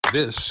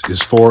This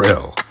is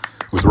 4L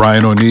with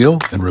Ryan O'Neill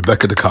and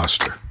Rebecca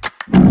DeCoster.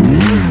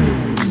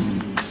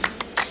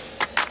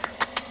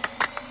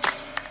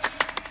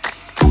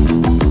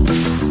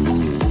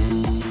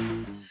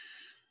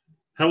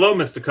 Hello,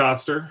 Mr.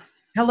 Coster.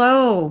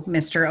 Hello,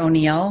 Mr.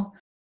 O'Neill.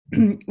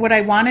 What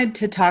I wanted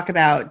to talk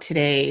about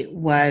today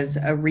was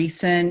a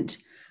recent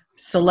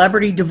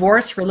celebrity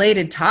divorce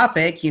related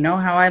topic. You know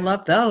how I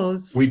love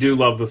those. We do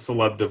love the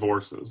celeb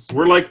divorces.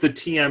 We're like the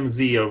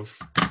TMZ of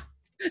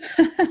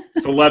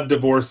celeb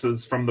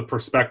divorces from the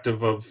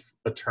perspective of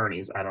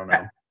attorneys. I don't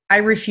know. I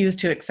refuse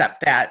to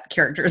accept that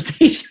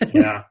characterization.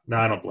 Yeah, no,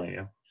 I don't blame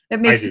you. It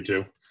makes I do too.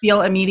 me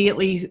feel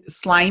immediately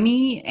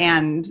slimy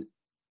and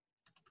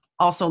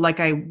also like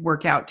I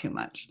work out too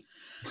much.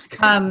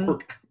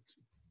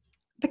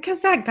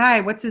 Because that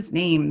guy, what's his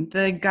name?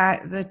 The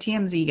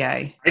TMZ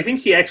guy. I think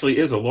he actually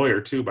is a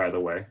lawyer too, by the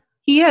way.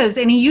 He is.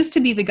 And he used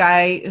to be the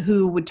guy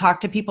who would talk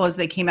to people as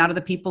they came out of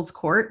the people's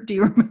court. Do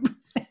you remember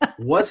that?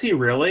 Was he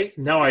really?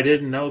 No, I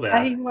didn't know that.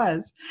 Yeah, he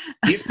was.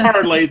 He's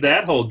parlayed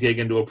that whole gig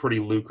into a pretty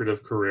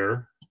lucrative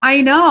career. I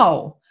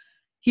know.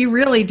 He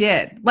really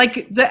did.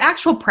 Like, the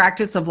actual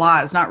practice of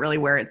law is not really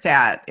where it's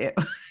at.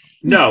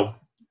 No.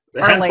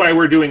 Hence why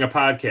we're doing a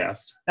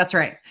podcast. That's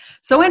right.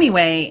 So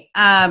anyway,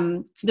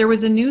 there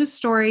was a news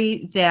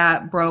story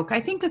that broke, I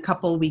think a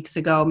couple of weeks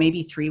ago,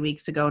 maybe 3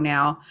 weeks ago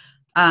now,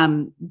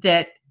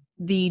 that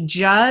the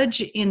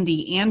judge in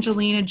the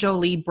Angelina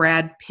Jolie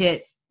Brad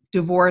Pitt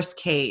divorce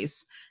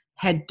case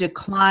had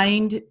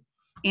declined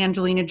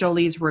Angelina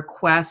Jolie's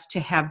request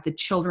to have the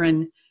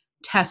children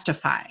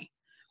testify,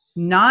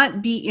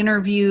 not be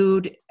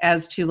interviewed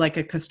as to like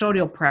a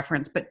custodial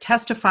preference, but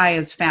testify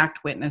as fact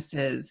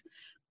witnesses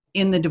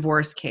in the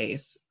divorce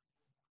case.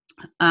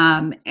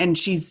 And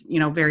she's,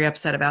 very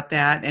upset about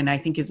that, and I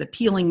think is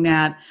appealing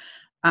that.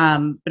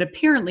 But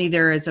apparently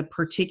there is a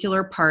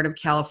particular part of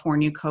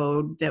California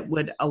code that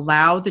would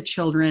allow the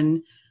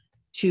children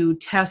to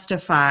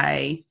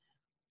testify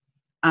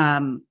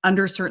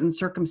under certain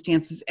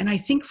circumstances. And I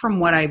think from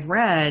what I've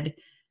read,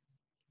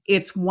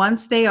 it's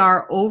once they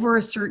are over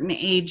a certain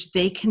age,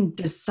 they can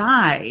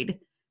decide.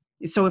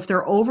 So if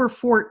they're over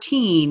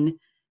 14,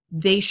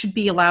 they should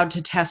be allowed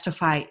to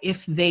testify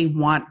if they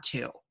want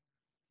to.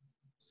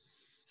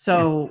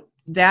 So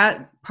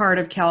that part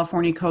of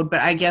California code, but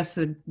I guess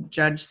the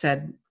judge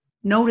said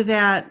no to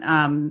that.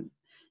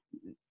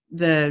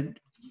 The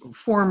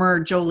former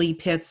Jolie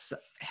Pitts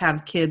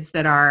have kids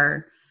that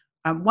are,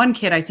 one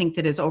kid I think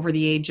that is over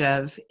the age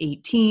of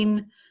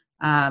 18.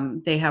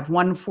 They have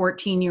one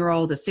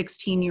 14-year-old, a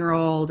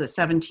 16-year-old, a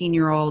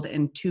 17-year-old,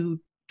 and two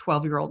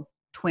 12-year-old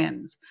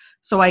twins.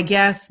 So I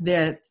guess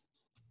that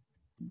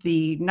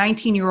the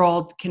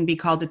 19-year-old can be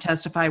called to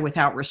testify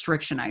without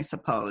restriction, I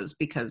suppose,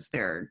 because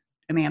they're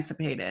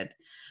emancipated.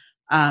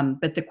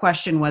 But the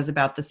question was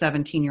about the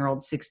 17-year-old,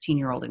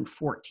 16-year-old, and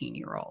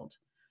 14-year-old.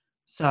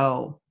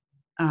 So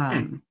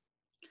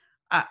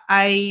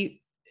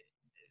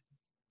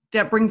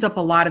that brings up a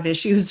lot of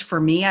issues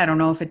for me. I don't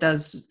know if it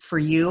does for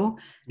you.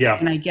 Yeah.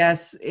 And I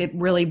guess it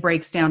really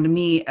breaks down to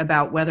me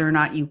about whether or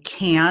not you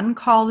can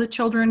call the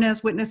children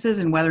as witnesses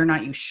and whether or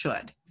not you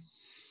should.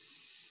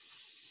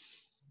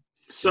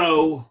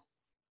 So,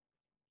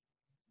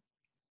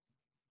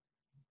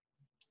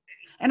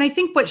 and I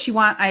think what she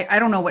wants, I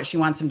don't know what she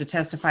wants him to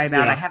testify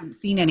about. Yeah. I haven't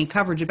seen any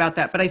coverage about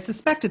that, but I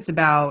suspect it's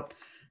about,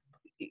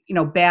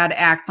 bad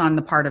acts on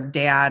the part of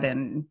dad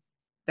and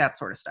that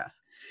sort of stuff.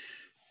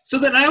 So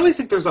then I always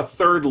think there's a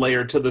third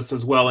layer to this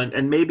as well,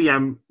 and maybe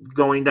I'm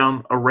going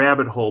down a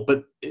rabbit hole,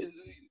 but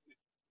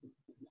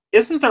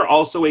isn't there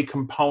also a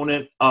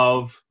component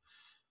of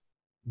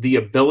the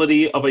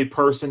ability of a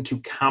person to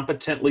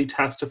competently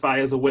testify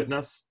as a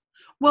witness?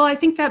 Well, I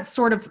think that's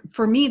sort of,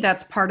 for me,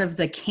 that's part of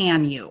the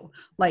can you.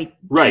 Like,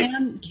 right.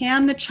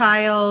 Can the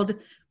child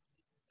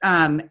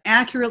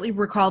accurately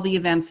recall the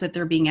events that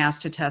they're being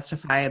asked to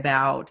testify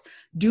about?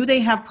 Do they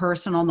have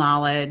personal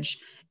knowledge?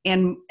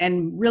 And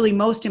really,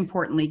 most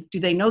importantly, do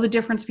they know the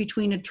difference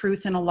between a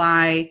truth and a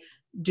lie?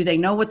 Do they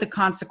know what the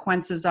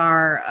consequences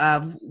are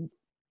of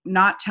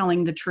not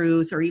telling the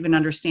truth, or even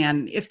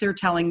understand if they're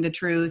telling the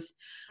truth?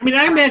 I mean,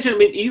 I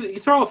imagine, you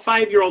throw a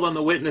 5-year-old on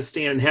the witness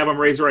stand and have them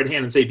raise their right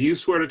hand and say, do you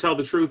swear to tell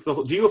the truth?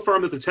 Do you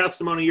affirm that the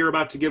testimony you're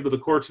about to give to the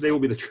court today will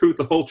be the truth,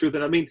 the whole truth?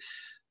 And I mean,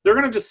 they're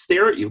going to just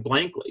stare at you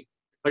blankly.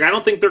 Like, I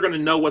don't think they're going to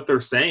know what they're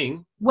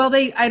saying. Well,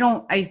 I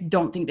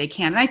don't think they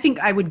can. And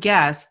I would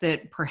guess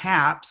that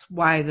perhaps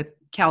why the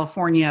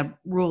California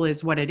rule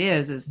is what it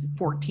is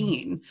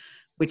 14,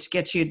 which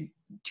gets you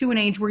to an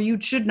age where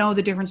you should know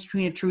the difference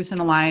between a truth and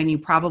a lie, and you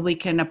probably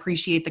can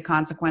appreciate the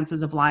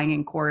consequences of lying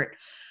in court.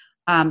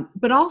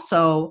 But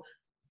also,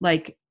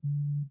 like,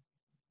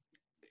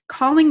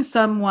 calling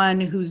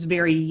someone who's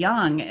very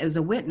young as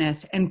a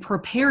witness and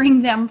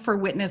preparing them for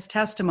witness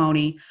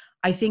testimony,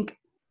 I think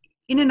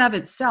in and of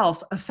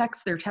itself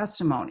affects their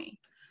testimony,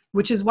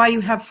 which is why you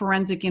have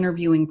forensic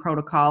interviewing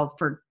protocol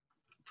for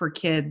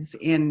kids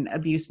in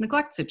abuse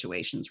neglect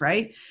situations,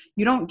 right?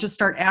 You don't just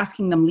start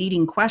asking them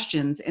leading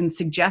questions and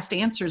suggest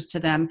answers to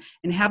them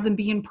and have them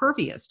be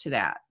impervious to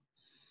that.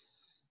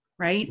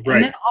 right? Right.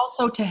 And then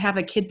also to have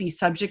a kid be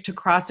subject to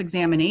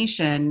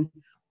cross-examination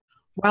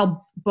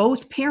while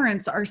both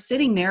parents are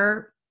sitting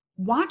there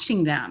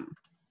watching them.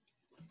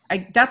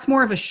 That's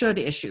more of a should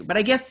issue. But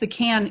I guess the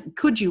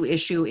could you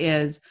issue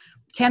is,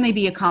 can they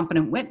be a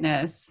competent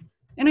witness?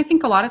 And I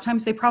think a lot of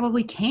times they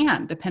probably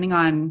can, depending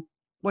on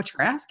what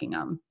you're asking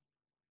them.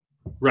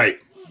 Right.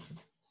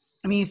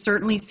 I mean, you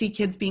certainly see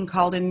kids being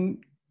called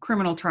in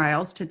criminal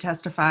trials to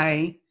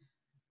testify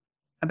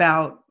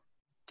about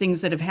things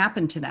that have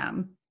happened to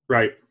them.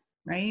 Right.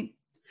 Right.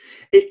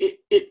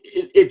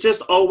 It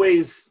just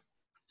always,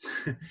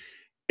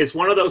 it's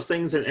one of those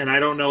things, and I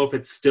don't know if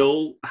it's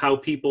still how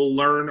people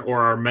learn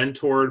or are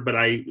mentored, but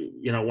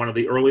one of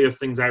the earliest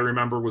things I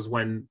remember was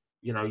when,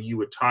 you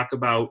would talk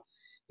about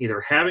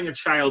either having a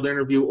child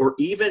interview or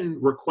even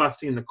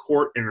requesting the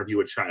court interview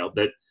a child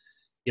that,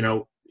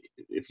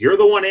 if you're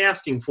the one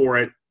asking for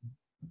it,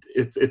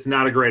 it's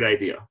not a great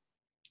idea.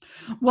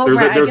 Well,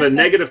 there's a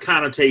negative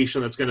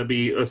connotation that's going to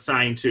be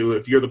assigned to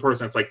if you're the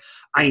person that's like,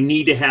 I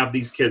need to have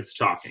these kids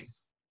talking.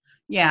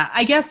 Yeah,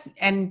 I guess,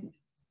 and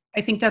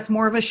I think that's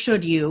more of a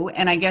should you,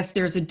 and I guess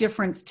there's a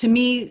difference. To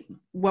me,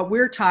 what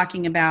we're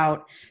talking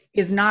about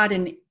is not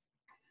an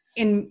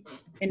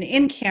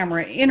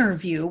in-camera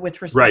interview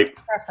with respect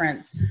to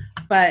preference,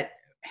 but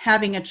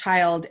having a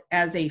child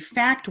as a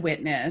fact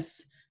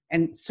witness.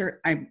 And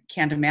I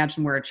can't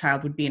imagine where a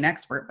child would be an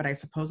expert, but I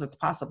suppose it's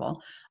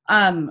possible.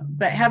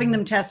 But having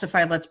them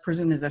testify, let's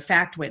presume, as a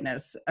fact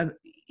witness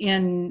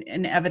in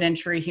an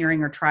evidentiary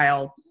hearing or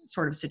trial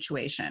sort of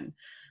situation.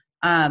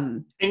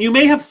 And you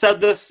may have said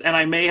this, and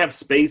I may have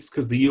spaced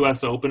because the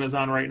U.S. Open is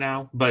on right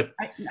now, but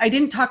I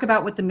didn't talk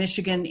about what the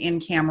Michigan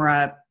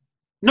in-camera.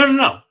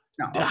 No.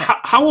 Okay.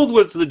 How old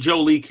was the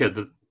Jolie kid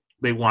that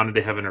they wanted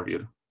to have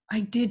interviewed? I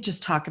did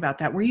just talk about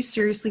that. Were you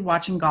seriously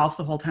watching golf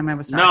the whole time I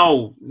was talking?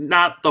 No,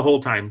 not the whole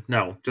time.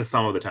 No, just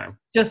some of the time.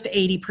 Just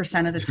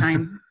 80% of the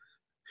time.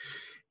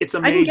 It's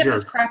a major. I can get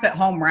this crap at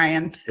home,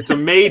 Ryan. It's a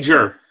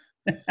major.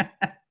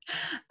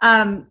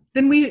 Then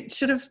we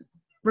should have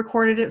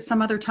recorded it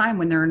some other time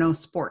when there are no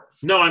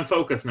sports. No, I'm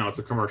focused now. It's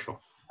a commercial.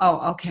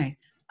 Oh, okay.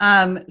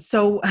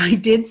 So I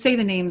did say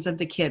the names of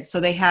the kids.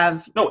 So they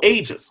have... No,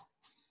 ages.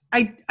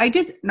 I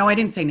did. No, I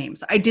didn't say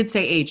names. I did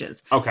say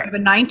ages. Okay. I have a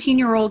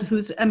 19-year-old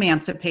who's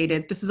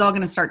emancipated. This is all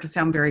going to start to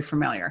sound very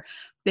familiar.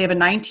 They have a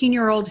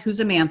 19-year-old who's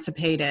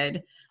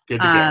emancipated. Good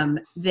to go.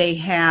 They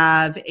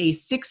have a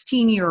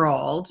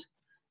 16-year-old,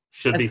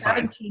 Should be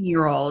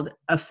 17-year-old,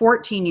 a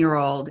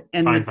 14-year-old,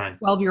 and the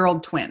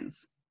 12-year-old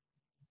twins.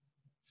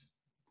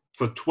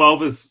 So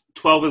 12 is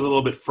a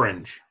little bit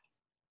fringe.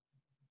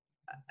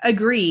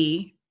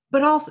 Agree.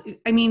 But also,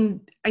 I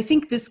mean, I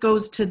think this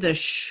goes to the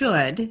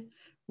should,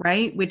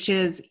 right? Which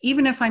is,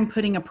 even if I'm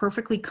putting a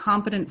perfectly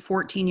competent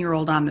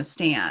 14-year-old on the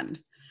stand,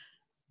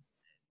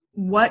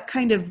 what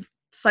kind of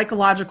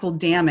psychological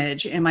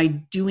damage am I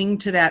doing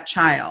to that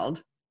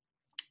child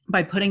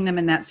by putting them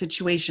in that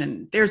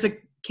situation? There's a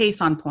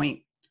case on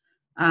point.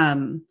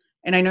 And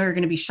I know you're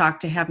going to be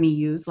shocked to have me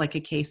use like a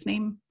case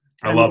name.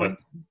 I love it.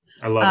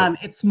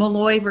 It's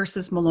Malloy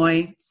versus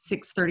Malloy,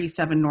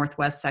 637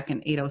 Northwest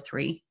 2nd,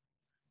 803.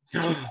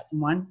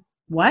 2001.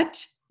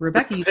 What?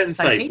 Rebecca, you pin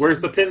site.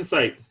 Where's the pin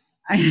site?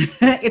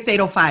 It's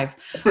 805.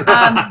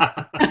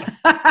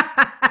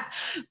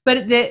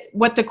 But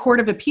what the Court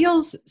of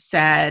Appeals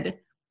said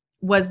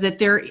was that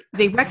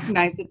they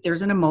recognize that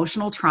there's an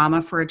emotional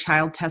trauma for a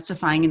child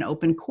testifying in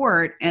open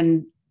court,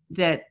 and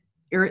that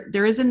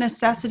there is a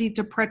necessity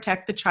to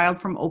protect the child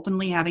from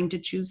openly having to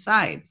choose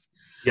sides.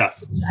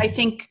 Yes. I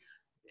think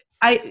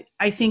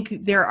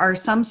there are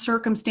some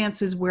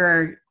circumstances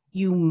where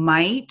you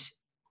might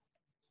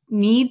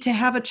need to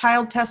have a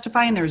child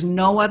testify and there's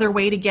no other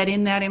way to get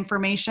in that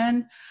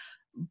information,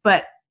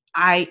 but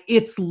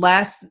it's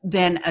less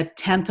than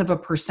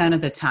 0.1%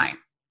 of the time.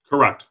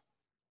 Correct.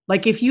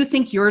 Like, if you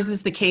think yours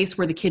is the case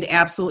where the kid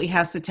absolutely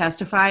has to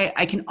testify,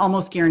 I can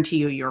almost guarantee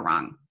you're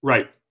wrong.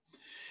 Right.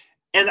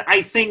 And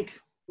I think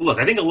a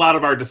lot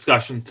of our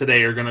discussions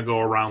today are going to go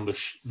around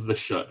the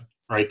should,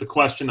 right? The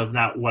question of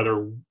not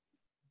whether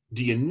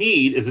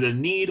is it a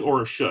need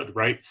or a should,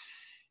 right?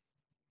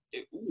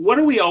 What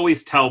do we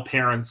always tell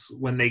parents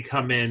when they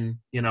come in,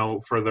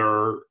 for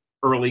their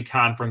early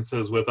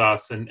conferences with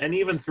us and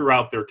even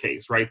throughout their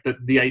case, right? That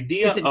the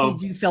idea do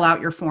you fill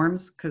out your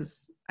forms?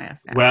 Because I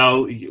asked that.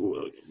 Well,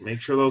 make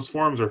sure those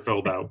forms are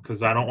filled out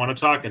because I don't want to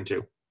talk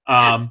into.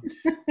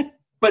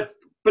 But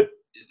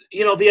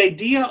the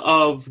idea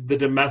of the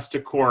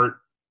domestic court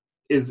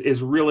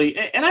is really,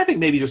 and I think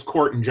maybe just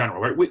court in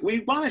general, right? We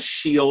want to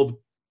shield,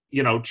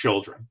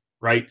 children,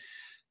 right?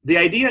 The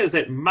idea is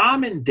that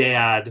mom and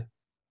dad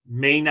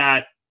may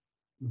not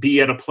be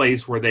at a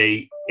place where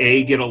they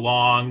A, get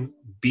along,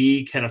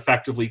 B, can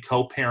effectively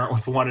co-parent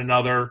with one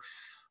another.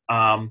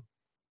 And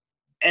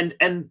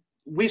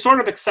we sort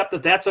of accept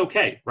that that's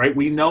okay, right?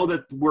 We know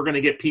that we're going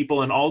to get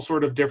people in all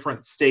sort of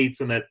different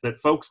states, and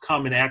that folks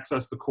come and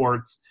access the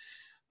courts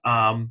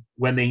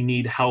when they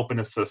need help and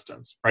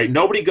assistance, right?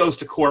 Nobody goes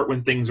to court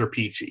when things are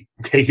peachy.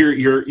 Okay.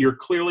 You're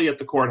clearly at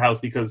the courthouse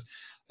because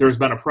there's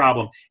been a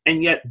problem.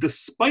 And yet,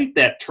 despite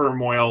that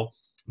turmoil,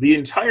 the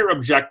entire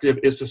objective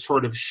is to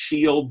sort of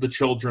shield the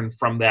children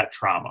from that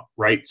trauma,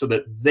 right? So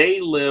that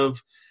they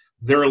live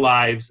their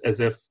lives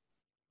as if,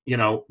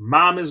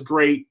 mom is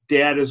great,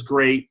 dad is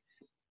great,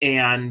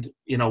 and,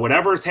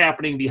 whatever's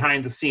happening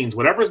behind the scenes,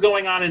 whatever's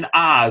going on in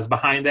Oz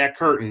behind that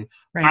curtain,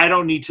 right, I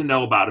don't need to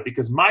know about it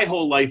because my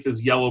whole life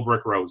is yellow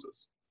brick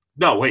roses.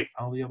 No, wait.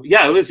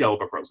 Yeah, it is yellow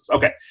brick roses.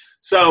 Okay.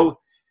 So,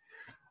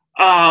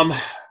 now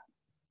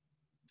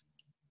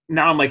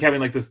I'm like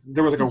having like this,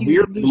 there was like a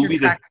weird movie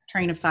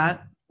train of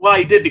thought. Well,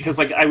 I did because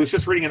like I was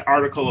just reading an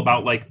article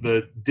about like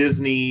the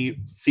Disney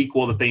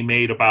sequel that they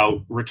made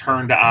about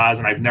Return to Oz,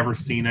 and I've never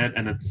seen it,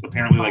 and it's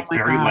apparently like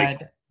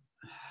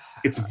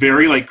it's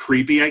very like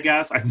creepy, I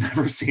guess. I've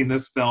never seen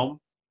this film.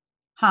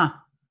 Huh.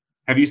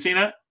 Have you seen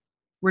it?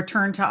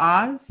 Return to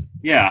Oz?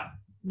 Yeah.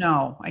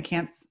 No, I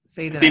can't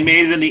say that. They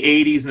made it in the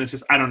 80s, and it's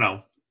just, I don't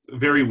know,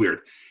 very weird.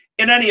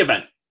 In any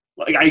event,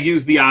 like I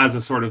use the Oz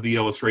as sort of the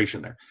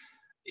illustration there.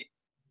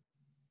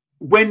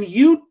 When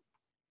you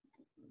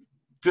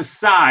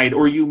decide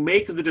or you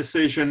make the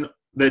decision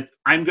that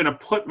I'm going to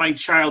put my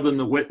child in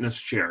the witness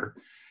chair,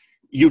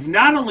 you've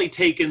not only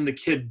taken the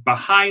kid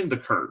behind the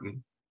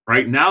curtain,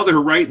 right? Now they're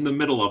right in the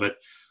middle of it.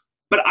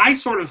 But I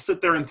sort of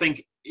sit there and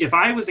think, if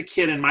I was a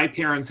kid and my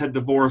parents had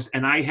divorced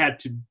and I had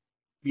to,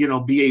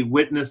 be a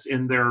witness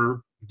in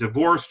their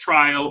divorce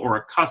trial or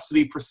a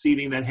custody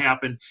proceeding that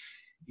happened,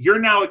 you're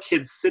now a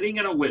kid sitting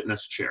in a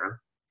witness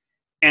chair,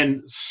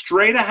 and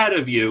straight ahead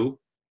of you,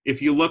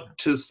 if you look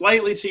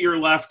slightly to your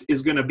left,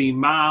 is going to be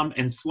mom,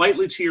 and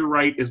slightly to your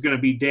right is going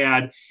to be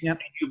dad. Yep.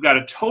 And you've got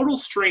a total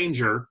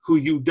stranger who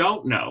you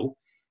don't know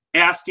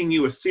asking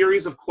you a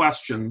series of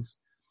questions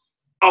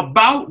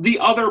about the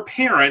other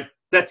parent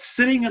that's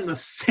sitting in the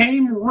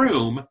same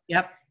room.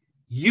 Yep.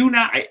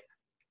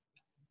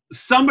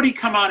 Somebody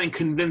come on and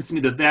convince me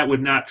that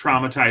would not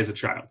traumatize a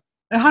child.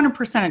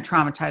 100% it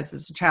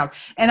traumatizes a child.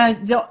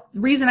 And the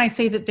reason I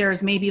say that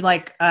there's maybe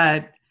like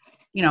a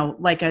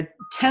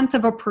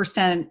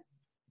 0.1%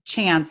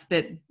 chance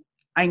that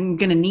I'm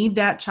going to need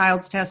that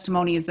child's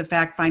testimony as the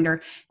fact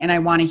finder and I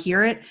want to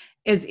hear it,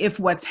 is if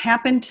what's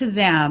happened to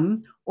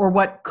them or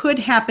what could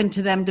happen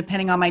to them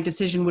depending on my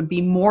decision would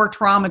be more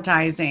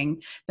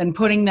traumatizing than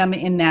putting them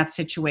in that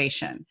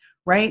situation,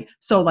 right?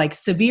 So like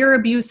severe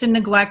abuse and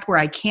neglect where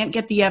I can't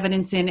get the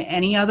evidence in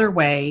any other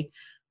way,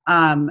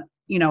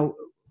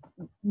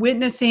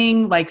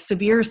 witnessing like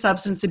severe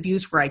substance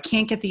abuse where I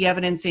can't get the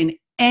evidence in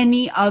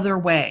any other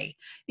way,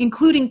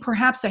 including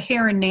perhaps a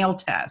hair and nail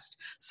test.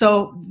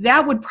 So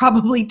that would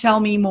probably tell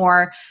me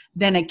more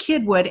than a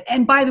kid would.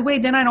 And by the way,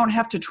 then I don't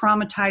have to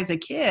traumatize a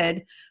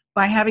kid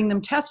by having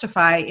them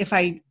testify if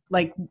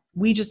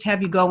we just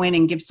have you go in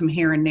and give some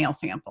hair and nail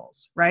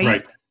samples, right?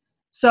 Right.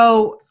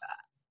 So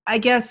I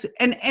guess,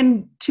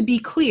 and to be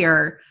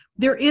clear,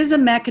 there is a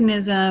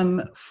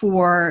mechanism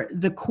for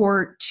the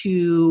court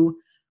to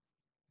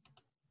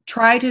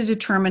try to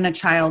determine a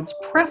child's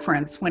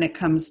preference when it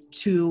comes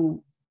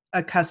to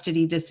a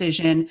custody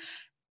decision,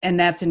 and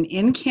that's an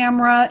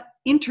in-camera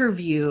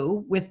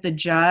interview with the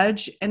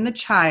judge and the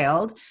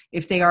child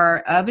if they are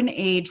of an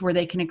age where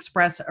they can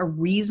express a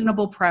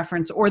reasonable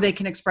preference, or they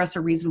can express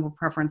a reasonable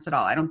preference at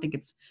all. I don't think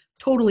it's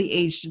totally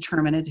age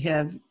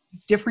determinative.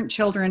 Different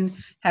children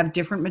have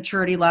different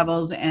maturity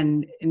levels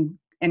and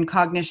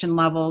cognition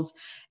levels,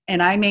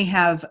 and I may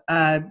have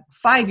a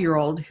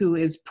 5-year-old who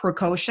is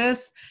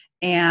precocious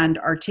and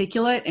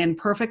articulate and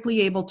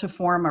perfectly able to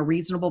form a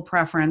reasonable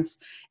preference.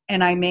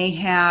 And I may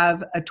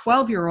have a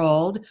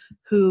 12-year-old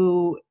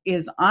who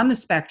is on the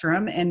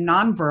spectrum and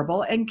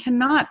nonverbal and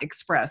cannot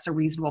express a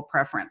reasonable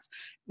preference.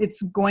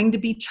 It's going to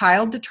be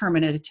child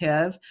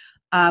determinative,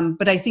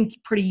 but I think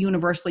pretty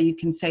universally you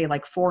can say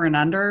like 4 and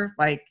under,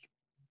 like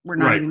we're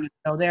not even going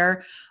to go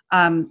there.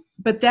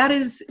 But that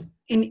is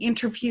an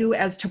interview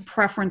as to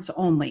preference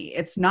only.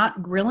 It's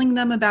not grilling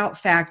them about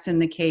facts in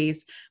the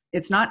case.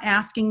 It's not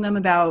asking them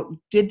about,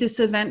 did this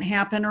event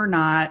happen or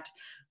not?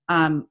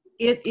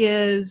 It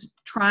is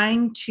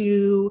trying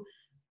to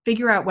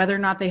figure out whether or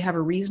not they have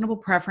a reasonable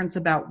preference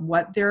about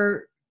what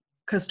their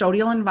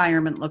custodial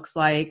environment looks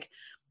like,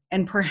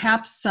 and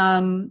perhaps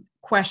some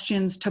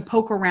questions to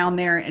poke around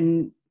there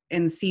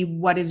and see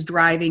what is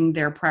driving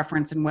their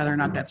preference and whether or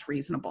not that's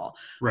reasonable.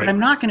 Right. But I'm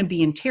not going to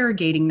be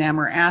interrogating them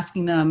or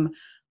asking them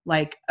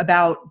like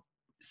about,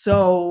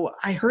 so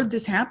I heard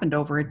this happened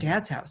over at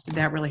Dad's house. Did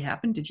that really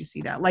happen? Did you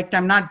see that? Like,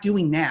 I'm not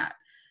doing that.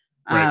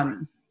 Right.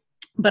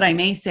 But I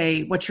may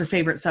say, what's your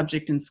favorite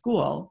subject in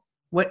school?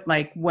 What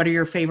are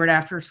your favorite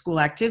after school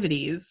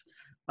activities?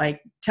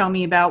 Like, tell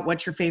me about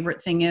what your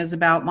favorite thing is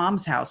about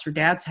mom's house or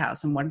dad's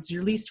house, and what's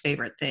your least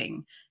favorite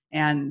thing?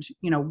 And,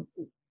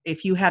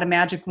 if you had a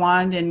magic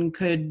wand and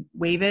could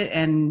wave it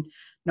and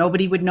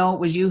nobody would know it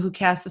was you who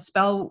cast the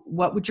spell,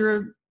 what would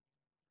your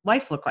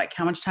life look like?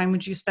 How much time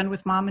would you spend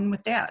with mom and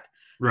with dad?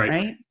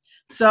 Right.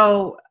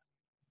 So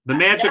the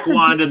magic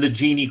wand and the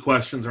genie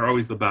questions are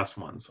always the best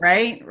ones.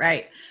 Right.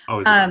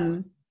 Always the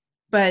best.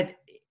 But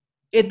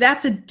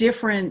that's a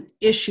different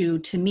issue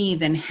to me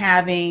than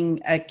having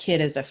a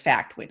kid as a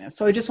fact witness.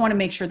 So I just want to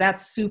make sure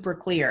that's super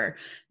clear,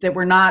 that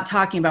we're not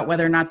talking about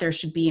whether or not there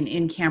should be an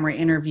in-camera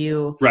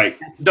interview. Right.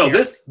 No,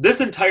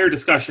 this entire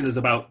discussion is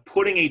about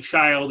putting a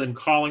child and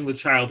calling the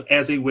child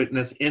as a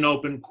witness in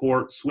open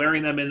court,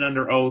 swearing them in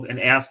under oath,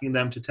 and asking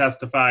them to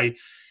testify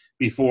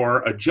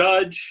before a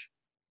judge,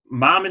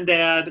 mom and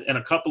dad, and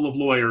a couple of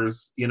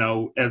lawyers,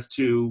 as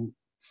to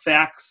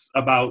facts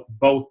about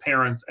both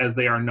parents as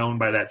they are known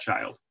by that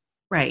child.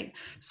 Right.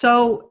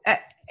 So,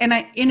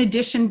 in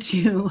addition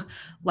to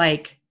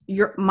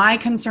my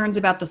concerns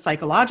about the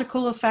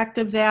psychological effect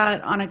of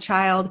that on a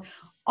child,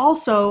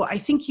 also, I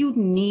think you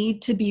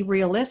need to be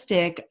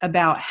realistic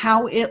about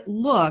how it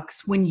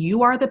looks when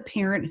you are the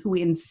parent who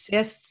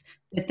insists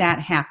that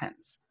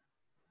happens.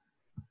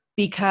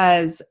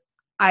 Because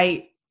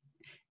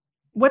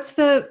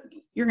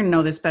you're going to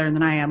know this better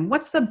than I am.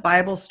 What's the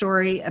Bible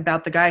story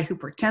about the guy who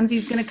pretends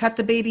he's going to cut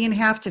the baby in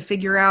half to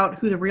figure out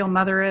who the real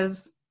mother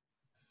is?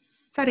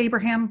 Is that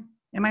Abraham?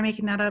 Am I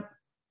making that up?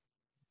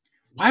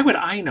 Why would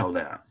I know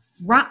that?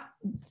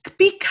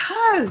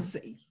 Because,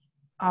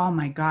 oh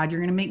my God,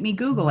 you're going to make me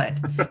Google it.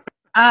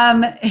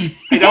 I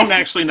don't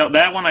actually know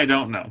that one. I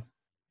don't know.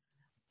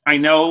 I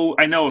know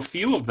a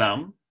few of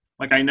them.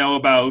 Like I know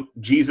about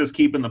Jesus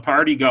keeping the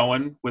party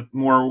going with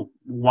more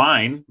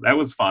wine. That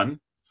was fun.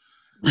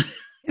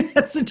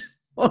 That's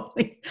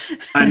totally.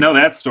 I know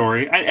that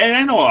story.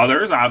 I know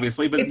others,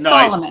 obviously, but it's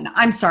Solomon.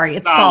 I'm sorry,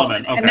 it's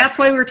Solomon. Okay. And that's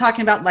why we were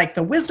talking about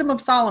the wisdom of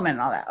Solomon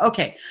and all that.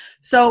 Okay,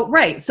 so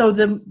right, so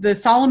the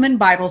Solomon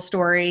Bible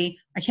story.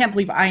 I can't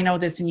believe I know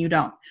this and you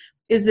don't.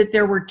 Is that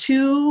there were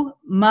two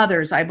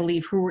mothers, I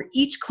believe, who were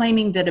each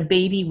claiming that a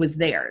baby was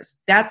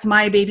theirs. That's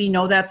my baby.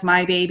 No, that's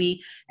my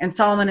baby. And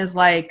Solomon is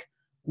like,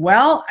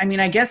 well, I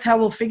guess how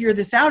we'll figure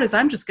this out is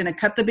I'm just going to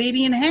cut the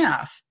baby in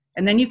half,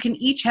 and then you can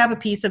each have a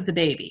piece of the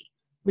baby.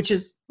 Which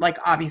is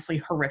obviously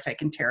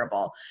horrific and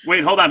terrible.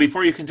 Wait, hold on.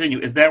 Before you continue,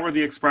 is that where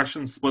the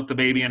expression "split the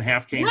baby in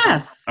half" came from?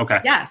 Yes.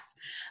 Okay. Yes.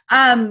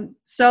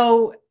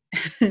 So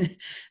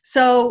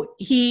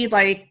he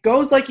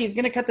goes he's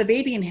going to cut the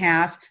baby in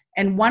half,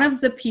 and one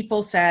of the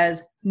people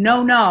says,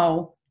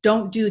 "No,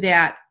 don't do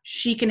that.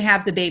 She can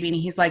have the baby." And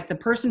he's like, "The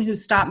person who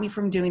stopped me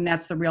from doing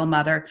that's the real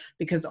mother,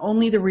 because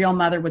only the real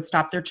mother would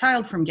stop their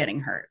child from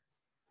getting hurt."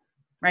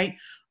 Right?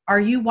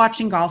 Are you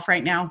watching golf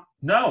right now?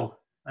 No.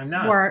 I'm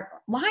not. You are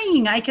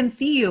lying. I can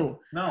see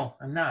you. No,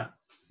 I'm not.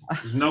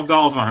 There's no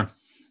golf on.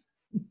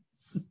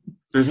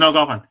 There's no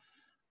golf on.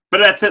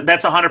 But that's it.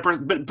 That's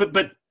 100%.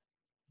 But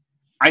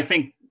I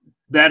think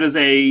that is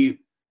a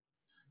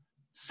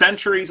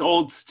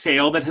centuries-old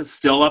tale that has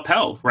still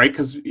upheld, right?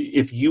 Because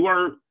if you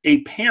are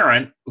a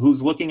parent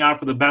who's looking out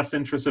for the best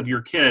interests of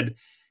your kid,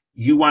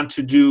 you want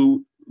to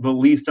do the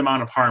least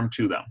amount of harm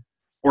to them,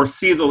 or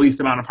see the least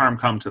amount of harm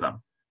come to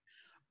them.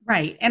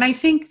 Right. And I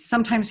think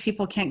sometimes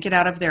people can't get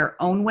out of their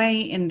own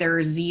way in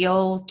their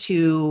zeal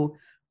to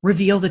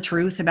reveal the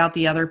truth about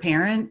the other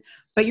parent,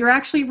 but you're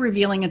actually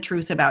revealing a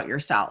truth about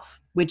yourself,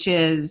 which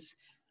is,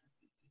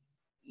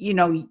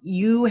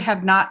 you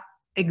have not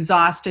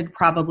exhausted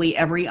probably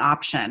every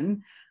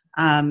option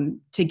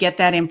to get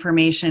that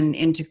information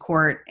into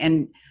court.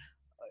 And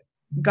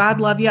God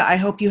love you. I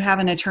hope you have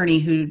an attorney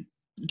who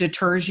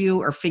deters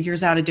you or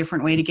figures out a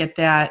different way to get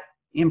that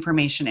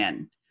information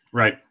in.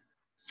 Right.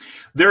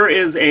 There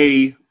is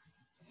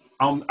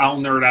I'll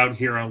nerd out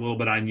here a little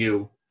bit on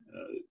you.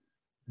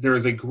 There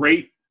is a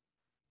great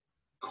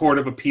Court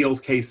of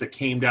Appeals case that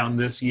came down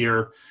this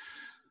year.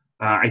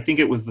 I think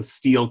it was the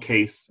Steele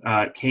case.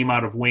 It came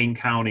out of Wayne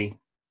County,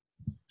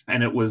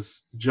 and it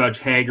was Judge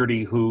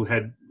Haggerty who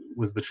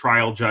was the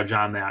trial judge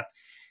on that.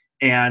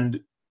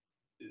 And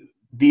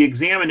the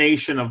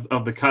examination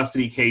of the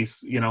custody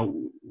case,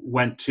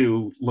 went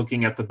to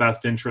looking at the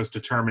best interest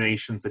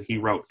determinations that he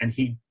wrote. And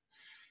he,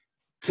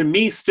 to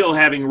me, still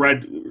having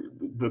read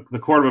the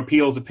Court of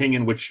Appeals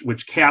opinion,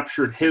 which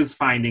captured his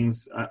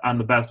findings on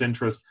the best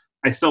interest,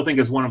 I still think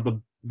is one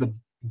of the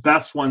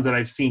best ones that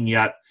I've seen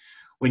yet.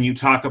 When you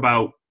talk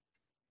about,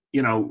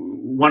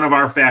 one of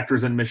our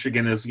factors in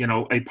Michigan is,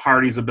 a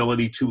party's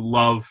ability to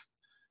love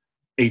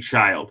a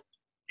child.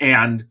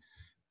 And,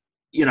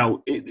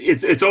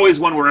 it's always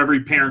one where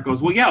every parent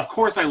goes, well, yeah, of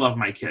course I love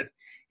my kid.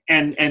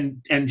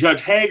 And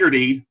Judge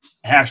Haggerty,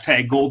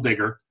 #gold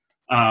digger,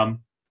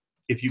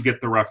 if you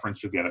get the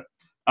reference, you'll get it,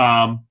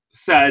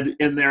 said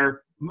in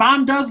there,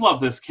 mom does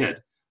love this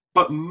kid,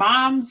 but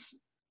mom's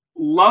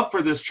love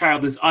for this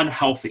child is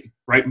unhealthy,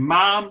 right?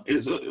 Mom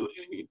is,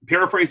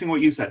 paraphrasing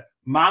what you said,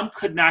 mom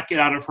could not get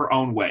out of her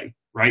own way,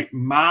 right?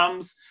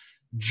 Mom's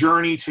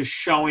journey to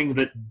showing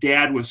that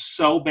dad was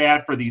so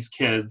bad for these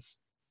kids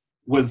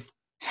was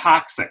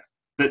toxic,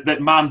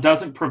 that mom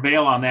doesn't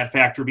prevail on that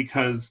factor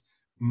because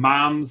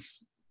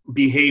mom's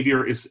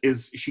behavior is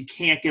she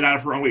can't get out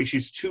of her own way.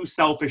 She's too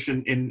selfish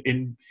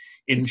in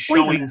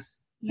showing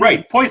poisonous. Yeah.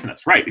 Right,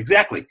 poisonous, right,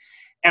 exactly.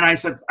 And I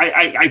said,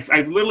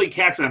 I've literally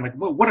captured that. I'm like,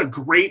 well, what a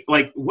great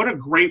way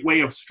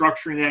of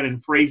structuring that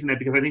and phrasing that,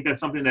 because I think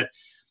that's something that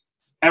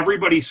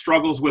everybody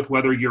struggles with,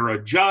 whether you're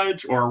a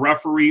judge or a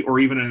referee or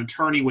even an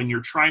attorney, when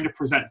you're trying to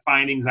present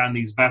findings on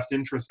these best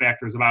interest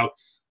factors about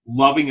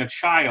loving a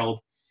child,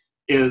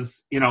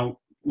 is,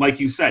 like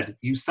you said,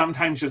 you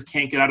sometimes just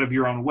can't get out of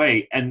your own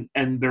way. And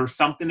there's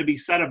something to be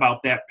said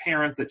about that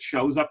parent that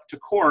shows up to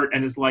court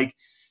and is like,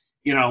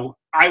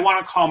 I want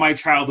to call my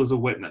child as a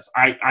witness.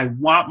 I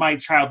want my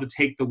child to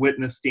take the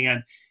witness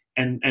stand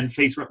and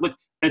face. Look,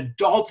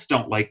 adults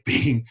don't like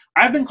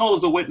I've been called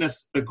as a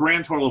witness a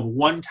grand total of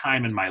one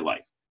time in my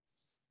life.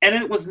 And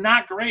it was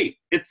not great.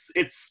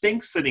 It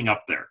stinks sitting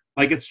up there.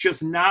 Like, it's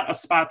just not a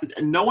spot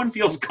that no one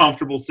feels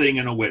comfortable sitting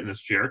in a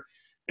witness chair,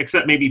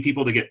 except maybe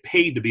people that get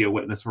paid to be a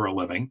witness for a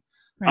living.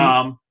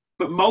 Right.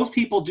 But most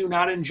people do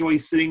not enjoy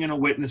sitting in a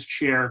witness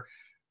chair,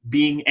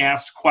 being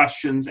asked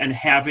questions and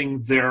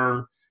having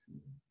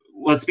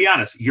let's be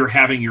honest, you're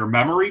having your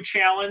memory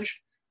challenged.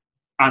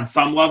 On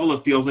some level,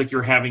 it feels like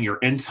you're having your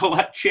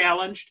intellect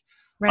challenged.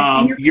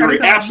 Right.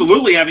 You're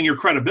absolutely having your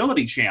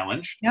credibility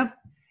challenged. Yep.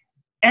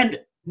 And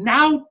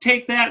now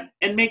take that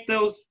and make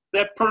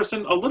that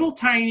person a little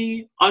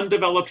tiny,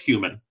 undeveloped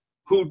human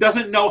who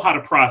doesn't know how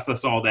to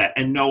process all that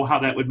and know how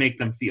that would make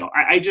them feel.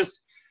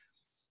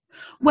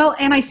 Well,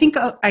 and I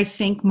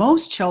think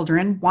most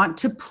children want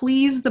to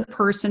please the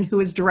person who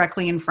is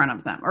directly in front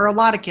of them, or a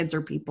lot of kids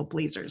are people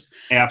pleasers.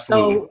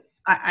 Absolutely. So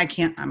I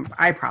can't,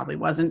 I probably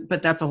wasn't,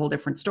 but that's a whole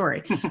different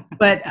story.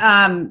 But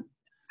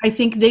I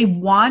think they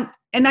want,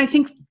 and I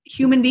think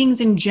human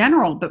beings in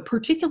general, but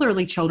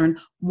particularly children,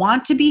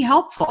 want to be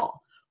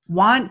helpful,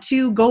 want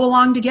to go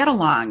along to get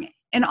along.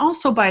 And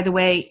also, by the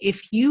way,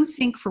 if you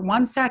think for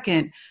 1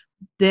 second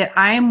that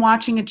I am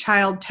watching a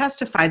child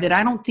testify, that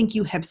I don't think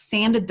you have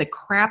sanded the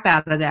crap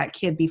out of that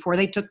kid before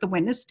they took the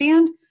witness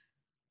stand,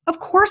 of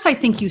course I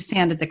think you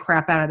sanded the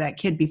crap out of that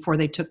kid before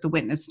they took the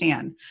witness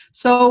stand.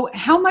 So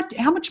how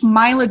much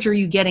mileage are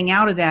you getting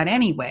out of that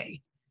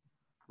anyway?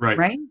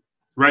 Right.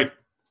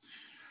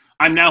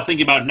 I'm now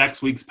thinking about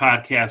next week's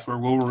podcast where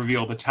we'll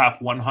reveal the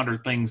top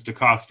 100 things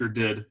DeCoster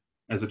did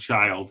as a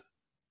child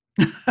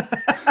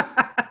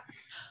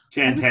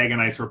to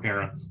antagonize her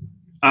parents.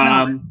 No,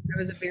 I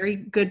was a very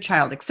good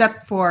child,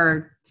 except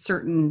for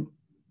certain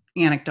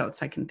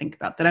anecdotes I can think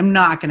about that I'm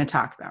not going to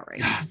talk about right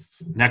now.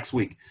 Next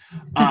week.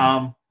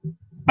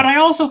 But I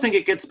also think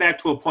it gets back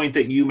to a point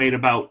that you made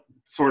about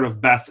sort of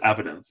best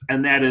evidence,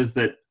 and that is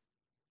that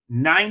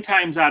 9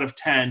 times out of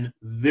 10,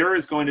 there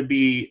is going to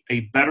be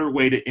a better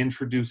way to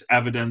introduce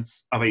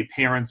evidence of a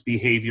parent's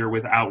behavior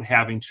without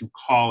having to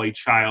call a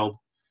child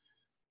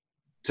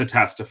to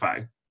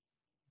testify.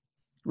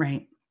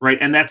 Right.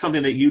 And that's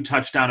something that you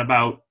touched on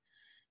about,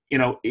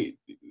 and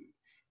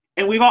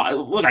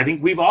I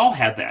think we've all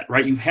had that,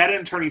 right? You've had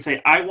an attorney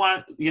say, I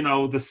want, the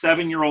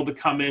 7-year-old to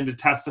come in to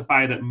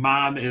testify that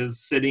mom is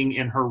sitting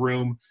in her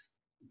room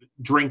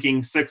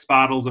drinking 6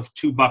 bottles of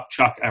 $2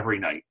 Chuck every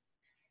night.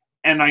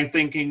 And I'm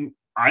thinking,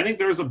 I think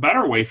there's a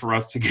better way for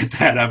us to get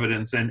that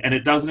evidence, and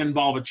it doesn't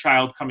involve a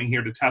child coming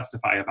here to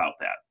testify about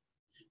that.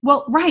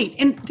 Well, right.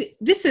 And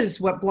this is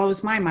what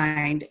blows my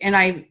mind. And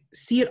I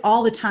see it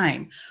all the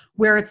time,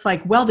 where it's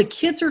like, well, the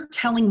kids are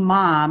telling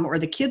mom or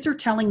the kids are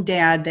telling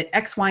dad that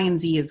X, Y, and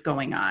Z is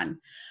going on.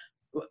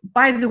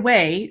 By the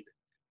way,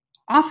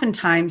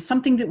 oftentimes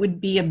something that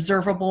would be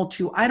observable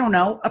to, I don't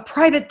know, a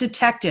private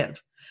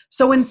detective.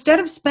 So instead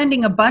of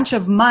spending a bunch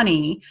of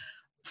money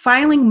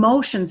filing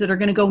motions that are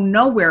going to go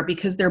nowhere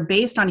because they're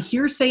based on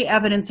hearsay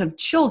evidence of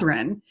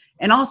children,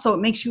 and also it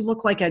makes you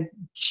look like a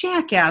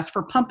jackass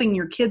for pumping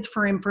your kids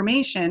for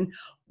information,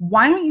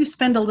 why don't you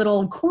spend a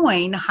little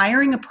coin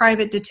hiring a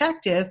private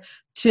detective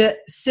to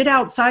sit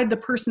outside the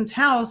person's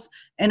house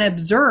and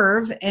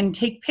observe and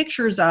take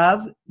pictures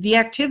of the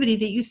activity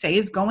that you say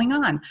is going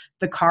on,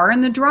 the car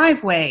in the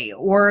driveway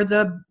or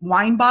the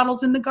wine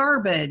bottles in the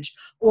garbage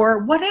or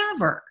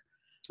whatever.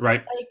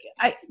 Right.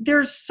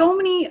 There's so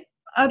many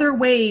other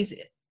ways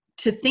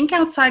to think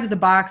outside of the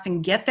box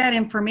and get that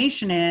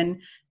information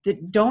in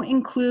that don't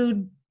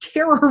include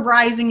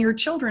terrorizing your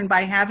children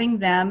by having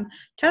them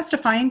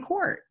testify in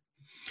court.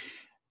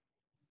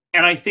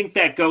 And I think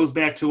that goes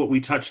back to what we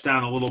touched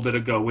on a little bit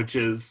ago, which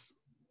is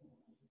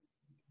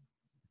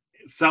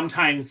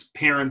sometimes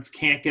parents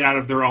can't get out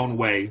of their own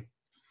way.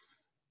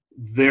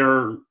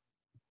 Their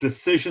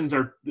decisions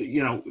are,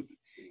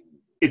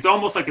 it's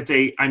almost like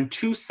I'm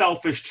too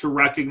selfish to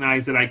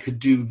recognize that I could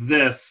do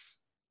this,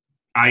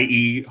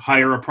 i.e.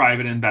 hire a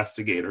private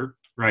investigator,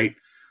 right?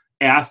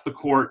 Ask the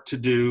court to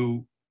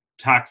do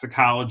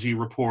toxicology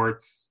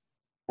reports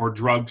or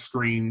drug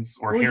screens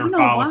or hair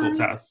follicle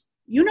tests.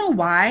 You know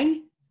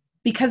why?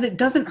 Because it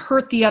doesn't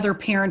hurt the other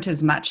parent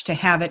as much to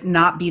have it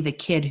not be the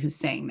kid who's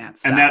saying that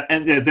stuff.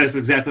 And that's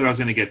exactly what I was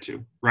going to get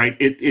to, right?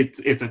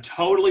 It's a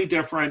totally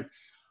different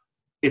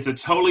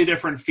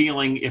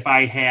feeling if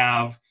I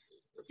have,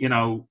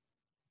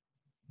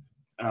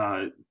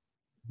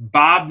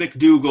 Bob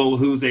McDougall,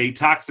 who's a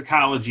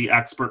toxicology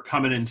expert,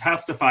 come in and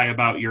testify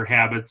about your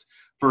habits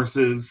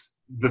versus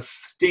the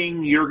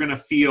sting you're going to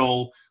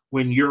feel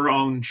when your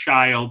own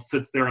child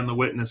sits there in the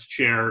witness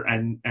chair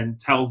and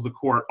tells the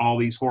court all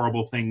these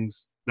horrible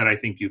things that I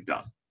think you've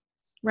done.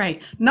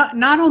 Right.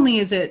 Not only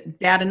is it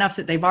bad enough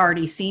that they've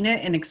already seen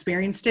it and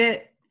experienced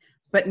it,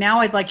 but now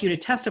I'd like you to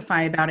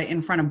testify about it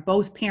in front of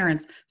both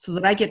parents so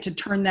that I get to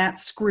turn that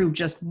screw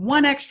just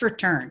one extra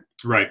turn.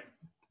 Right.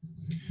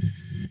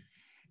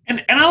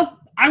 And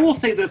I will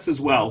say this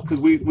as well, because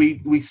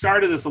we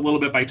started this a little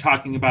bit by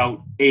talking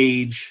about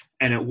age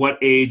and at what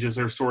age is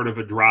there sort of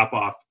a drop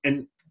off.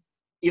 And,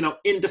 you know,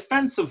 in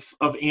defense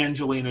of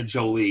Angelina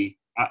Jolie,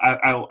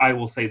 I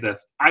will say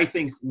this. I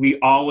think we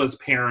all as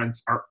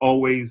parents are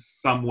always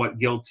somewhat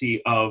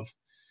guilty of,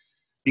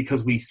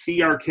 because we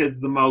see our kids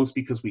the most,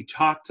 because we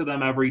talk to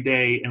them every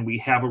day and we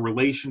have a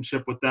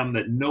relationship with them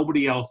that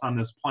nobody else on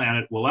this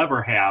planet will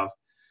ever have.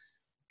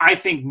 I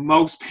think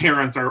most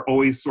parents are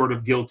always sort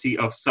of guilty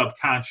of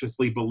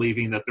subconsciously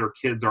believing that their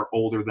kids are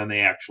older than they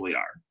actually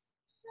are.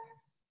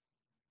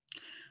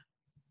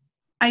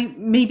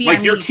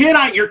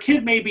 Your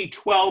kid may be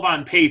 12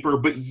 on paper,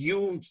 but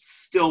you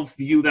still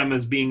view them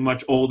as being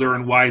much older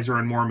and wiser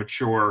and more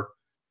mature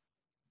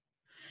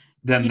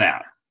than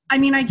that. I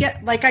mean, I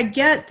get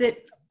that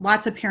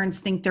lots of parents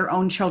think their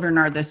own children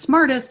are the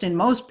smartest and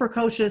most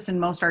precocious and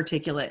most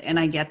articulate, and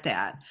I get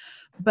that.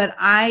 But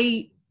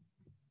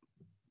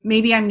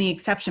maybe I'm the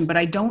exception, but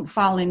I don't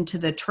fall into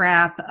the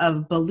trap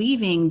of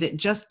believing that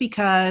just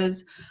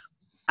because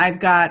I've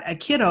got a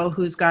kiddo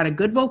who's got a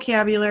good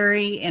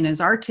vocabulary and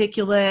is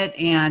articulate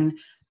and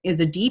is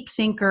a deep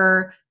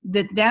thinker,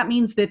 that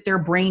means that their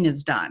brain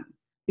is done,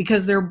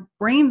 because their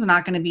brain's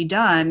not going to be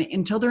done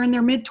until they're in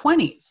their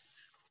mid-20s.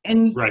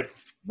 And right.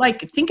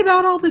 Like, think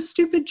about all the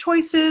stupid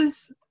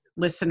choices,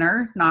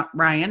 listener, not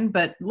Ryan,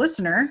 but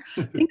listener,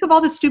 think of all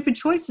the stupid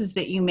choices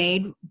that you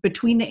made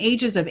between the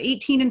ages of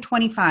 18 and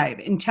 25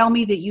 and tell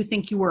me that you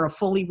think you were a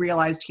fully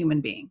realized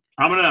human being.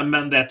 I'm going to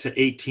amend that to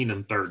 18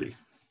 and 30.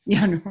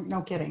 Yeah,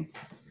 no kidding.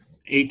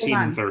 18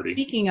 and 30.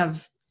 Speaking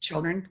of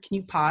children, can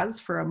you pause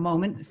for a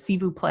moment? S'il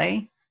vous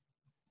plaît.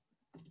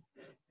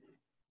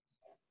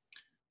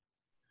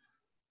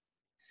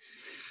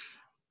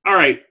 All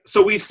right.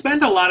 So we've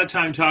spent a lot of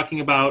time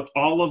talking about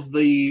all of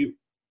the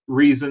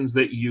reasons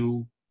that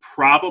you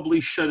probably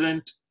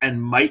shouldn't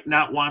and might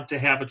not want to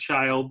have a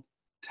child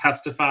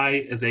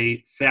testify as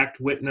a fact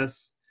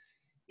witness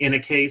in a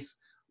case.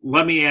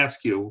 Let me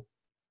ask you,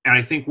 and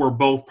I think we're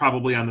both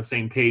probably on the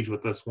same page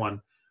with this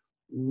one.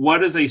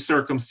 What is a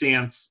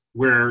circumstance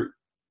where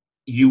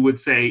you would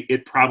say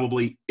it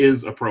probably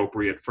is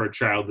appropriate for a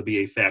child to be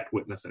a fact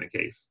witness in a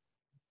case?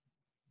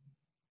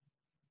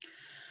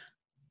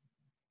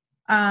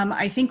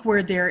 I think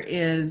where there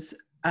is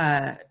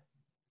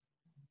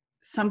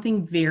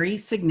something very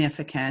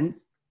significant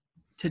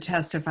to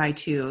testify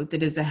to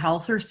that is a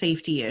health or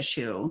safety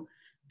issue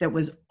that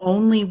was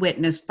only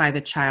witnessed by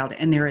the child,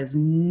 and there is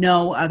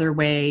no other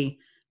way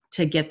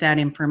to get that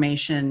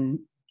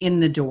information in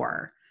the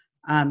door,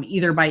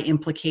 either by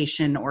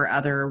implication or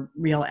other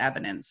real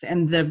evidence.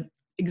 And the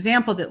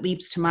example that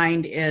leaps to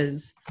mind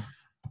is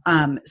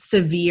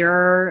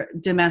severe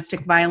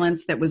domestic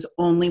violence that was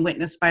only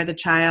witnessed by the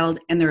child,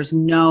 and there's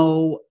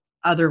no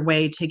other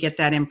way to get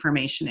that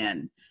information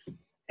in.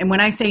 And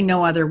when I say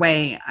no other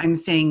way, I'm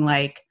saying,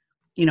 like,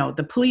 you know,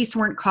 the police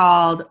weren't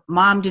called,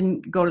 mom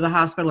didn't go to the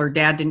hospital, or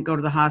dad didn't go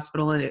to the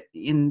hospital. I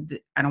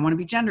don't want to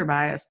be gender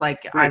biased,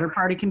 like right. Either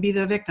party can be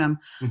the victim.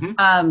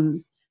 Mm-hmm.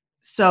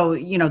 So,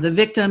 you know, the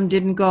victim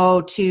didn't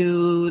go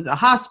to the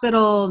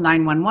hospital,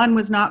 911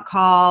 was not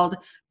called.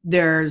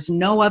 There's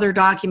no other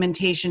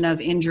documentation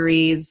of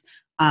injuries.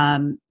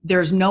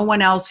 There's no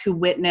one else who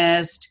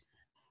witnessed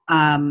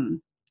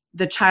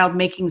the child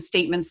making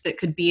statements that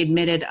could be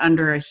admitted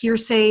under a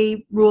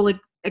hearsay rule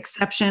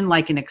exception,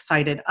 like an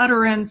excited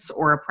utterance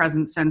or a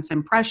present sense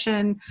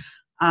impression.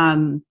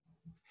 I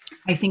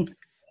think,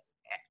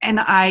 and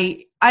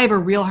I have a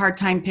real hard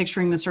time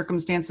picturing the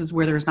circumstances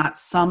where there's not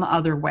some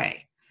other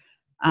way.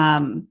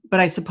 But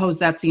I suppose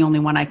that's the only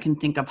one I can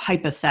think of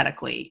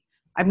hypothetically.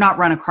 I've not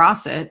run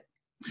across it.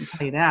 I'll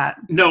tell you that.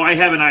 No, I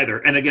haven't either.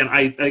 And again,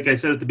 like I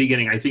said at the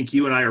beginning, I think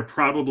you and I are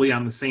probably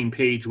on the same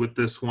page with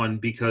this one,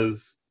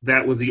 because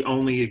that was the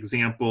only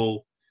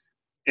example,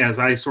 as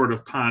I sort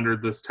of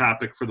pondered this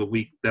topic for the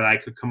week, that I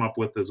could come up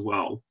with as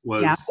well.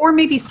 Or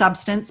maybe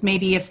substance.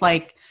 Maybe if,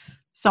 like,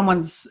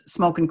 someone's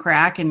smoking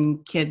crack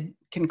and kid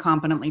can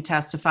competently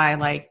testify,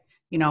 like,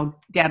 you know,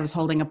 dad was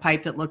holding a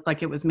pipe that looked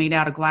like it was made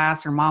out of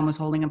glass, or mom was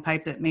holding a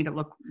pipe that made it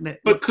look.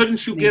 But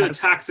couldn't you get a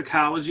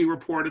toxicology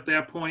report at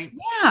that point?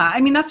 Yeah,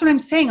 I mean, that's what I'm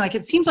saying. Like,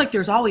 it seems like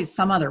there's always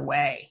some other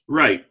way.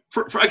 Right.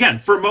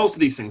 For most of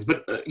these things.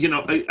 But, you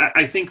know,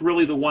 I think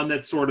really the one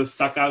that sort of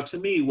stuck out to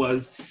me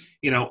was,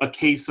 you know, a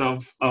case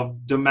of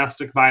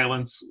domestic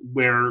violence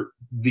where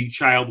the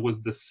child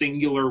was the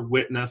singular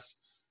witness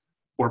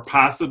or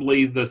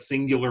possibly the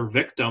singular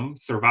victim,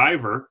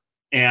 survivor.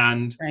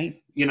 And, right.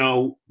 You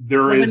know,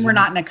 then we're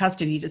not in a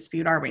custody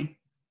dispute, are we?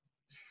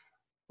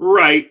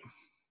 Right.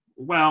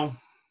 Well,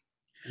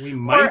 we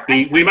might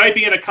be. We might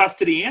be in a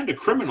custody and a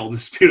criminal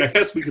dispute. I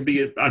guess we could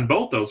be on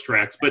both those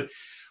tracks. But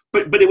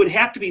it would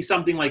have to be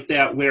something like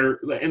that where,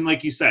 and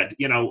like you said,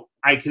 you know,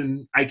 I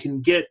can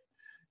get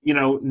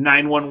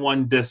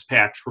 911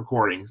 dispatch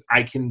recordings.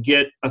 I can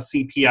get a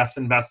CPS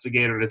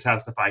investigator to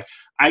testify.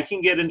 I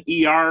can get an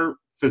ER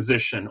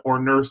physician or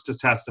nurse to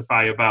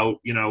testify about,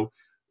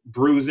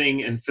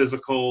 bruising and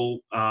physical,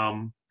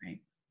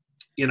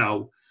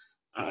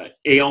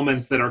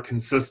 ailments that are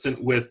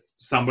consistent with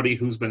somebody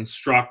who's been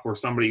struck or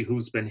somebody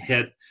who's been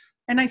hit.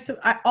 And I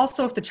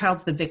also, if the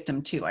child's the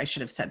victim too, I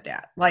should have said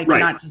that, Right.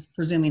 Not just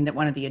presuming that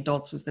one of the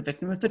adults was the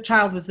victim. If the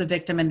child was the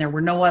victim and there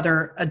were no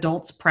other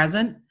adults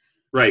present.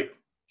 Right.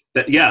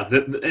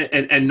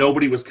 And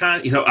nobody was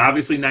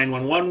obviously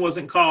 911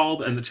 wasn't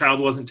called and the child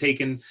wasn't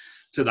taken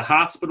to the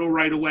hospital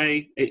right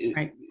away.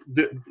 Right.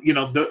 But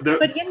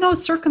in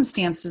those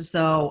circumstances,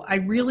 though, I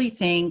really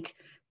think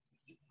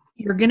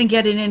you're going to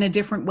get it in a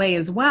different way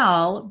as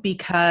well,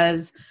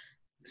 because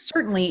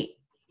certainly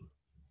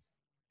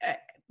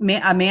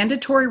a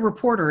mandatory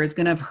reporter is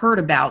going to have heard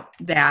about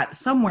that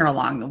somewhere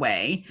along the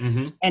way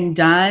and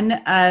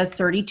done a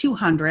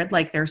 3200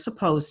 like they're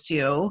supposed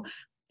to.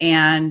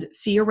 And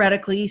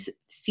theoretically,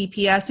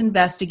 CPS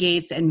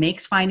investigates and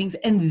makes findings,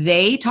 and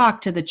they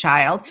talk to the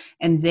child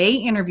and they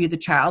interview the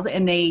child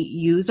and they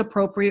use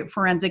appropriate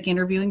forensic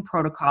interviewing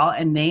protocol,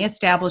 and they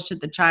establish that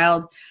the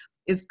child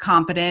is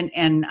competent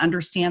and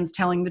understands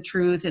telling the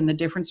truth and the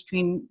difference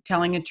between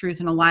telling a truth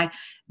and a lie.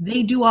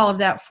 They do all of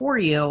that for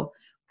you.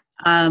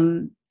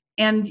 There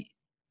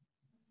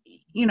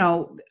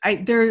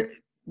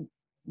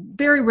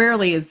very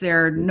rarely is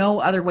there no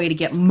other way to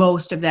get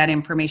most of that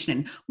information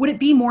in. Would it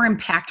be more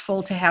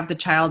impactful to have the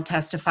child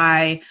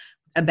testify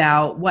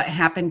about what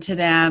happened to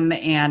them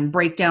and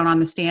break down on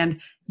the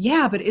stand?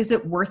 Yeah, but is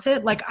it worth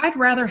it? I'd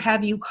rather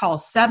have you call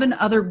 7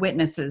 other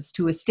witnesses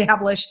to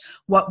establish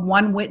what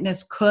one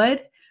witness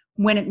could,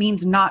 when it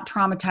means not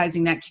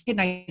traumatizing that kid.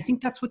 And I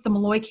think that's what the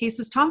Malloy case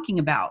is talking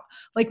about.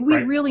 We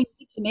Right. really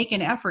need to make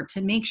an effort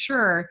to make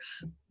sure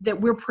that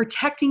we're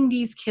protecting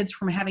these kids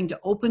from having to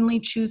openly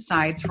choose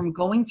sides, from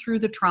going through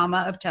the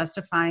trauma of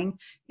testifying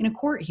in a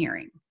court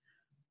hearing.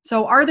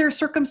 So are there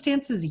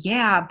circumstances?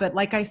 Yeah. But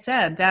like I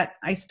said, that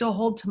I still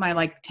hold to my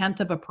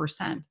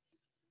 0.1%,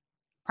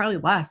 probably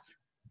less.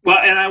 Well,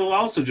 and I will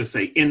also just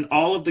say, in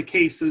all of the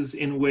cases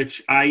in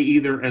which I,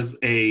 either as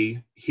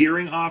a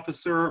hearing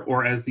officer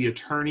or as the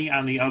attorney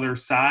on the other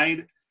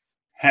side,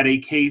 had a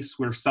case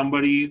where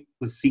somebody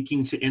was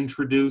seeking to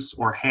introduce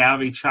or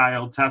have a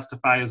child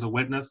testify as a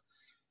witness,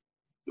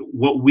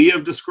 what we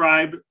have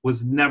described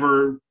was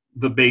never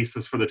the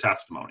basis for the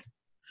testimony.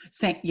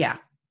 Yeah.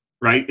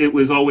 Right? It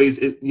was always,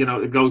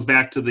 it goes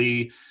back to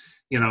the,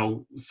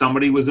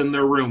 somebody was in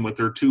their room with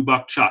their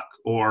 $2 chuck,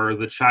 or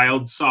the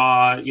child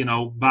saw,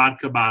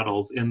 vodka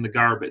bottles in the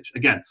garbage.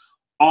 Again,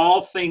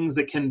 all things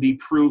that can be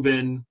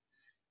proven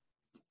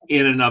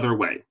in another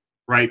way,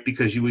 right?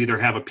 Because you either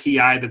have a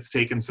PI that's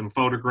taken some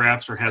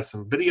photographs or has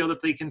some video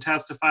that they can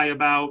testify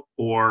about,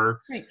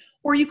 or... Right.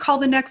 Or you call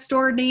the next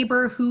door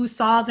neighbor who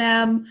saw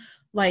them,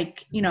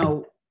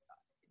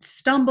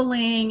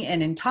 stumbling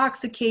and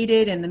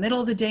intoxicated in the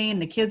middle of the day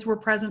and the kids were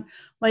present.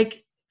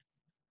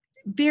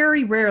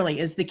 Very rarely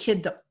is the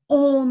kid the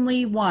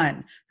only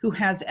one who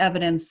has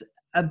evidence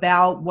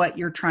about what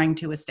you're trying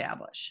to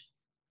establish.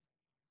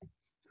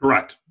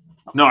 Correct.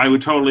 No, I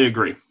would totally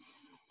agree.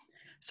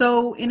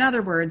 So, in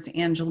other words,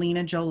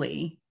 Angelina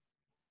Jolie,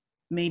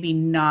 maybe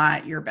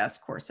not your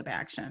best course of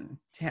action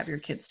to have your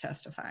kids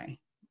testify.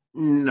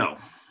 No.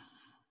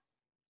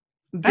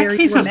 Very that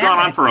case dramatic. has gone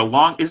on for a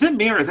long... Is it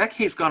me, or has that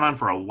case gone on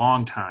for a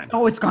long time?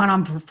 Oh, it's gone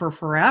on for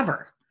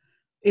forever.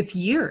 It's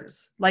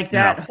years.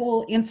 That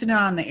whole incident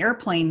on the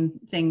airplane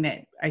thing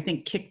that I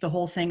think kicked the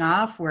whole thing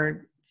off,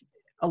 where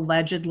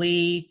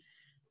allegedly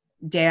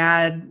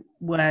Dad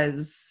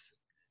is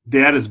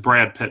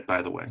Brad Pitt,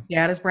 by the way.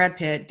 Dad is Brad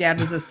Pitt. Dad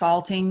was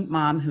assaulting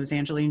Mom, who's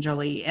Angelina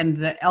Jolie. And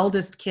the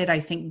eldest kid, I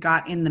think,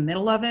 got in the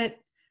middle of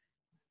it.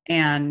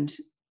 And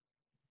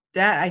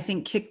that, I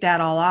think, kicked that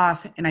all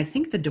off. And I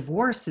think the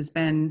divorce has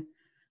been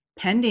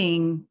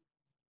pending.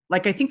 I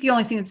think the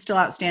only thing that's still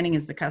outstanding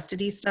is the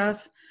custody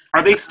stuff.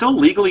 Are they still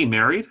legally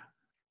married?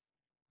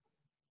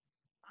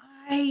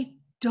 I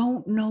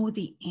don't know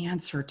the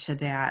answer to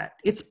that.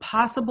 It's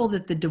possible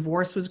that the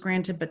divorce was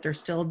granted, but they're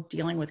still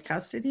dealing with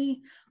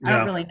custody. I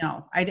don't really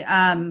know.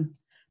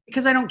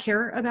 Because I don't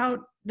care about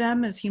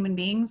them as human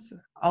beings,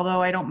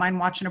 although I don't mind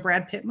watching a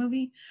Brad Pitt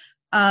movie.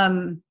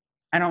 I'm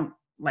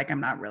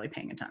not really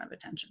paying a ton of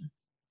attention.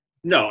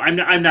 No,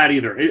 I'm not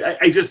either.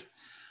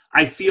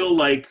 I feel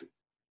like,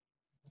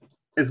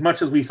 as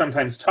much as we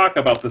sometimes talk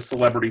about the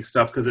celebrity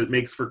stuff because it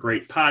makes for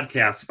great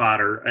podcast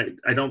fodder,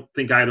 I don't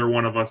think either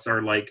one of us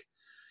are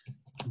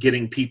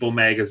getting People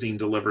magazine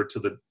delivered to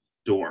the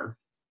door.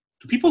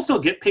 Do people still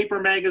get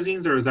paper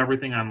magazines, or is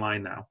everything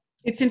online now?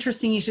 It's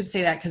interesting you should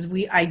say that, because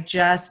I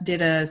just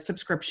did a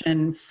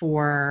subscription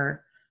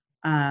for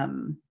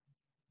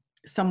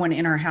someone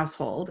in our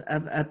household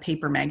of a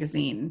paper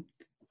magazine.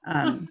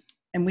 And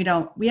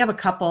we have a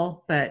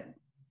couple, but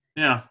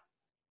yeah,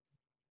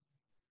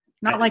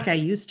 not like I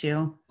used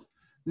to.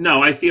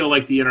 No, I feel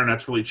like the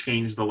internet's really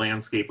changed the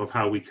landscape of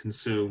how we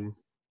consume.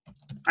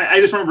 I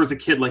just remember as a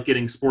kid,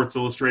 getting Sports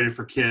Illustrated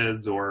for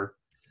kids, or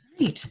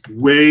Right.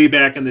 Way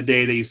back in the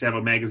day, they used to have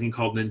a magazine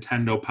called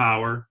Nintendo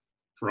Power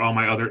for all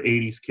my other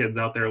 80s kids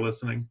out there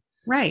listening.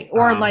 Right.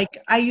 Or like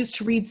I used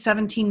to read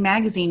 17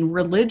 magazine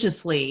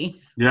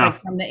religiously,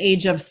 like from the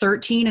age of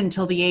 13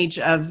 until the age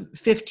of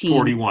 15.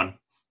 41.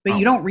 But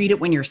you don't read it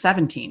when you're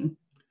 17.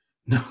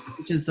 No.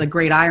 Which is the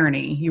great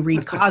irony. You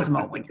read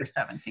Cosmo when you're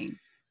 17.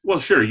 Well,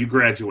 sure. You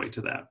graduate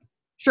to that.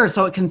 Sure.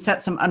 So it can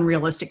set some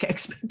unrealistic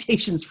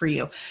expectations for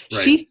you.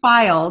 Right. She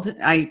filed,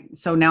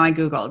 so now I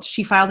Googled,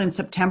 she filed in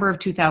September of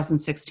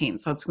 2016.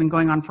 So it's been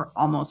going on for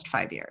almost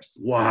 5 years.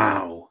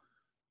 Wow.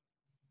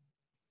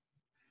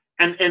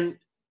 And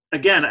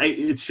again,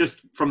 it's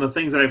just from the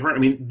things that I've heard. I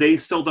mean, they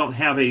still don't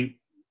have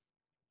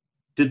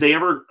did they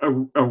ever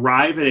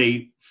arrive at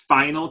a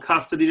final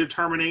custody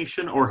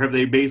determination, or have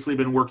they basically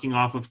been working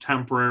off of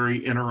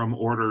temporary interim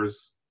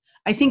orders?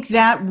 I think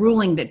that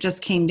ruling that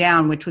just came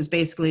down, which was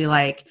basically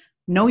like,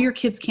 no, your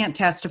kids can't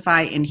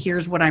testify, and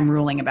here's what I'm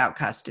ruling about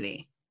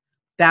custody.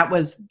 That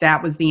was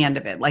the end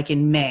of it, like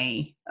in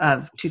May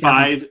of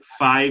 2000.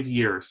 5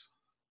 years.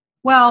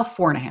 Well,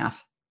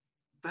 4.5.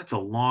 That's a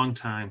long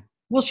time.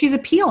 Well, she's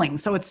appealing,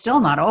 so it's still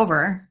not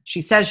over.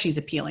 She says she's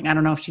appealing. I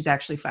don't know if she's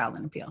actually filed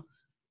an appeal.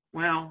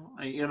 Well,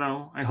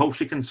 I hope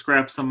she can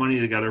scrap some money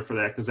together for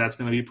that, because that's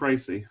going to be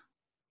pricey.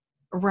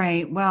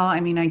 Right. Well, I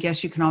mean, I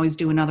guess you can always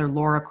do another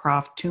Laura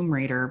Croft Tomb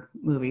Raider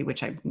movie,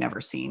 which I've never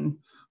seen.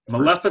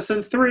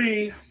 Maleficent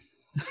 3.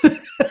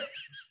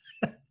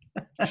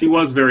 She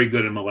was very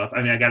good in Maleficent.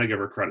 I mean, I got to give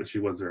her credit. She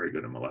was very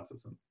good in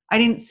Maleficent. I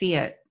didn't see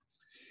it.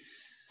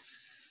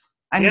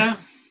 I'm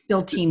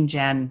still Team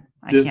Jen.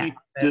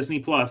 Disney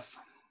Plus.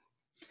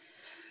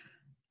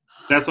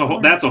 That's a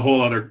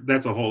whole other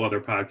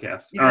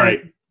podcast. All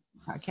right.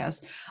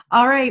 Podcast.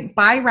 All right.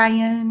 Bye,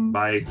 Ryan.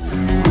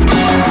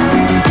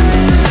 Bye.